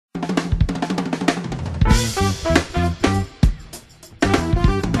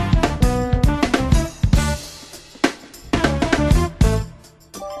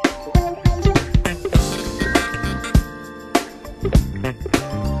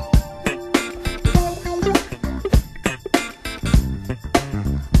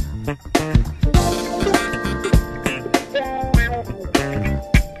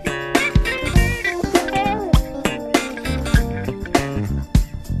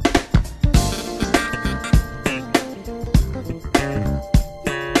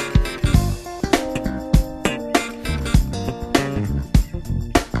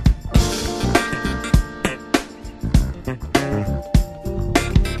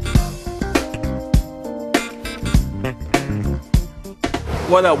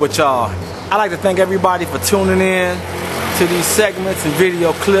What up with y'all? I'd like to thank everybody for tuning in to these segments and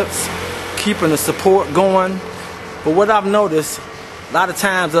video clips, keeping the support going. But what I've noticed, a lot of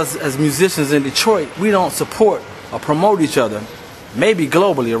times us as musicians in Detroit, we don't support or promote each other, maybe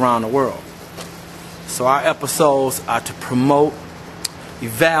globally around the world. So our episodes are to promote,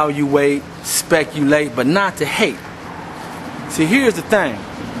 evaluate, speculate, but not to hate. See, here's the thing.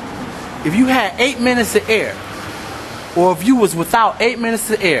 If you had 8 minutes of air, or if you was without 8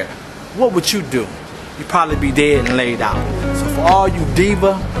 minutes of air, what would you do? You'd probably be dead and laid out. So for all you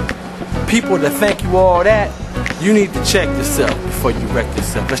diva people that think you all that, you need to check yourself before you wreck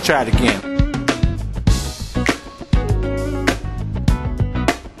yourself. Let's try it again.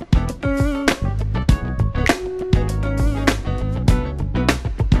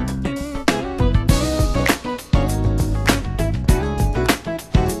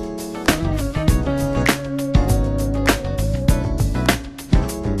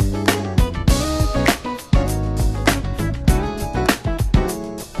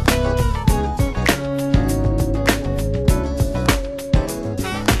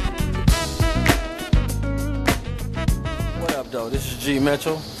 This is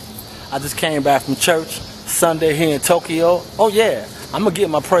G.Mitchell. I just came back from church Sunday here in Tokyo. Oh yeah, I'm gonna get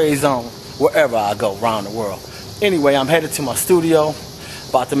my praise on wherever I go around the world. Anyway, I'm headed to my studio,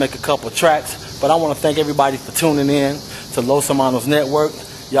 about to make a couple tracks, but I want to thank everybody for tuning in to Los Hermanos Network.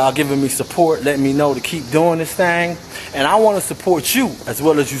 Y'all giving me support, letting me know to keep doing this thing. And I want to support you as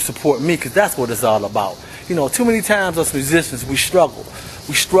well as you support me, because that's what it's all about. You know, too many times us musicians, we struggle.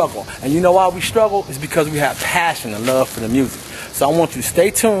 We struggle. And you know why we struggle? It's because we have passion and love for the music. So I want you to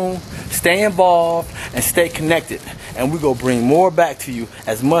stay tuned, stay involved, and stay connected. And we're going to bring more back to you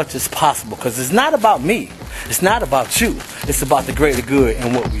as much as possible. Because it's not about me. It's not about you. It's about the greater good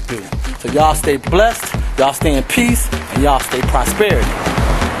and what we do. So y'all stay blessed, y'all stay in peace, and y'all stay prosperity.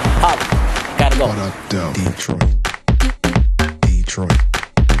 Holla. Gotta go. Detroit. Detroit.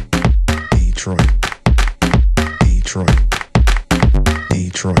 Detroit. Detroit.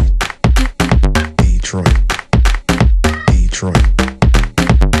 Detroit. Detroit. Detroit. Detroit.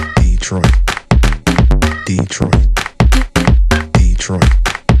 Detroit. Detroit.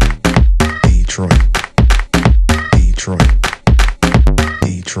 Detroit. Detroit.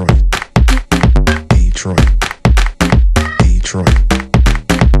 Detroit. Detroit. Detroit.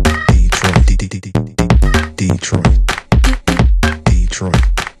 Detroit. Detroit.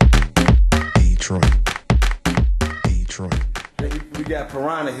 Detroit. Detroit. We got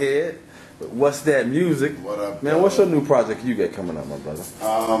Pirahna Head. What's that music? What up, man? What's your new project you got coming up, my brother?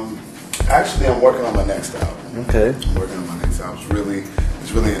 Actually, I'm working on my next album. Okay. I'm working on my next album.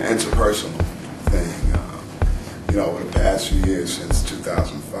 It's really an interpersonal thing. You know, over the past few years, since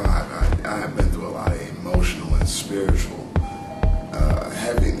 2005, I have been through a lot of emotional and spiritual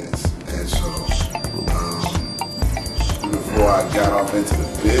heaviness, and so before I got off into the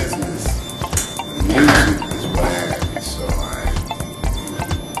business, the music is what had me. So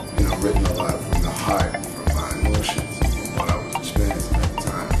written a lot from the heart, from my emotions, and what I was experiencing at the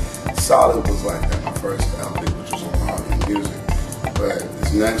time. Solid was like that, my first LP, which was on heart and music. But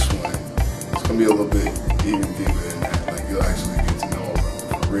this next one, it's gonna be a little bit even deeper than that. Like you'll actually get to know her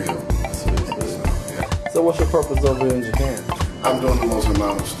for real. So, yeah. So what's your purpose over here in Japan? I'm doing the Los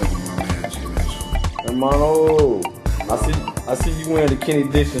Hermanos thing with my man G.Mitchell. Hermano, I see you wearing the Kenny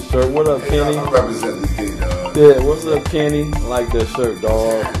Dixon shirt. What up, Kenny? I'm representing the D, dog. Yeah, what's up, Kenny? I like that shirt,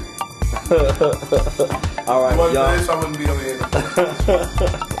 dog. All right, y'all. I wouldn't be over here.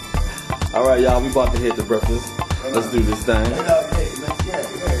 All right, y'all. We about to hit the breakfast. Let's do this thing.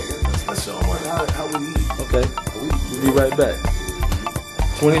 Let's show them how we eat. Okay, we'll be right back.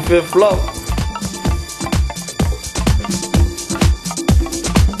 25th floor.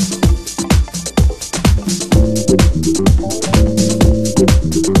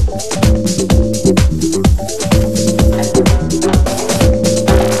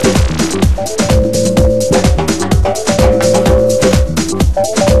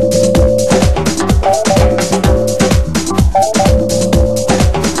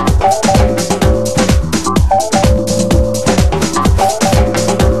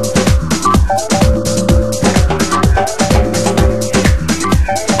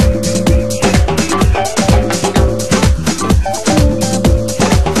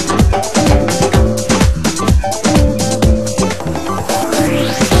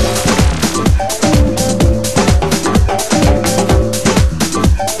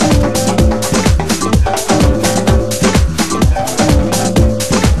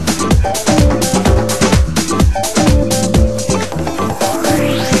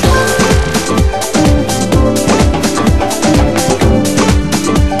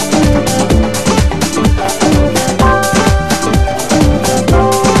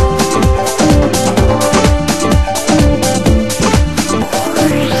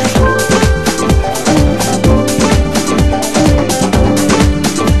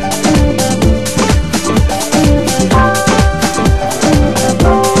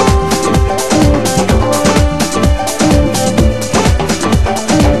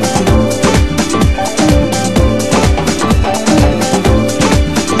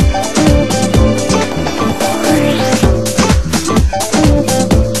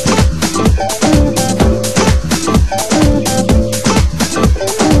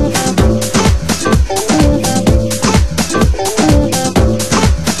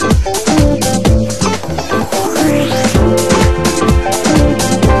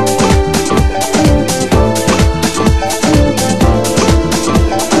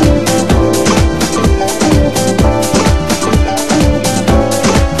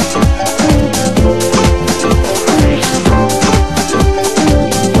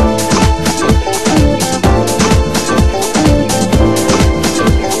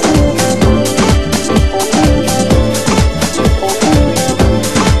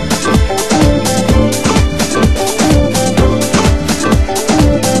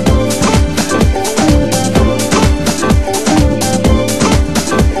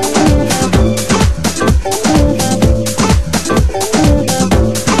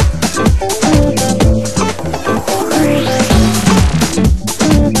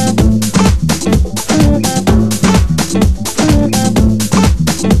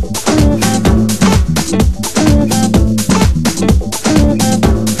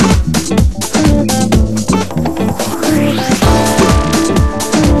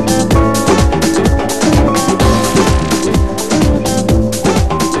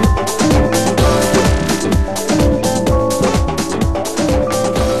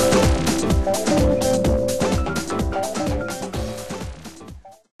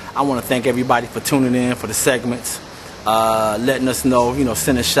 thank everybody for tuning in for the segments, letting us know,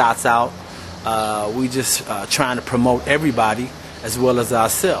 sending shots out. We just trying to promote everybody as well as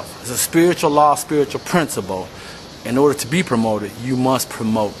ourselves. It's a spiritual law, spiritual principle. In order to be promoted, you must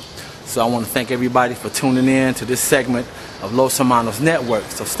promote. So I want to thank everybody for tuning in to this segment of Los Hermanos Network.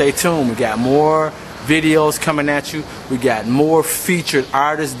 So stay tuned. We got more videos coming at you. We got more featured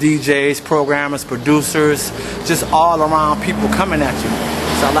artists, DJs, programmers, producers, just all around people coming at you.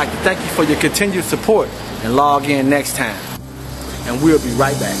 So I'd like to thank you for your continued support and log in next time. And we'll be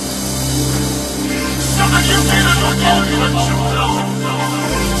right back. Some of you been on the road for too long.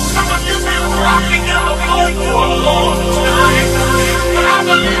 Some of you been rocking in the floor for a long time. But I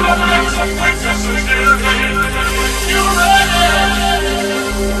believe I'm going to make us a new. You ready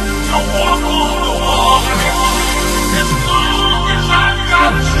to walk on the water? As long as I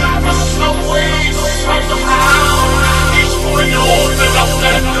got you, for some way, somehow, he's going to open up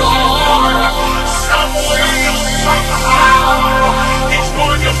that door. Some way, somehow, he's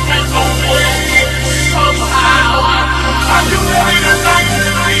going to make a way. Somehow, are you ready tonight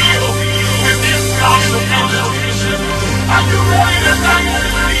to deal with this gospel institution? Are you ready tonight to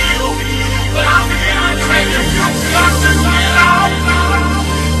deal? But I'm here to tell you, you've got to get out.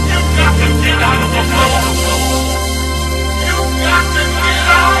 You've got to get out of the floor. You've got to get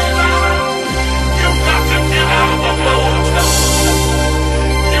out. You've got to get out of the floor.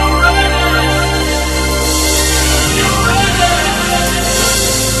 You ready? You ready?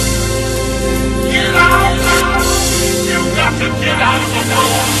 Get out! You've got to get out of the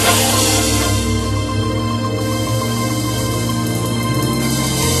door.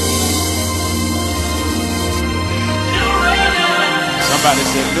 You ready? Somebody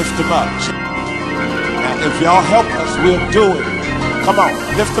said, lift him up. Now, if y'all help us, we'll do it. Come on,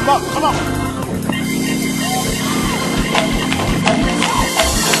 lift him up. Come on.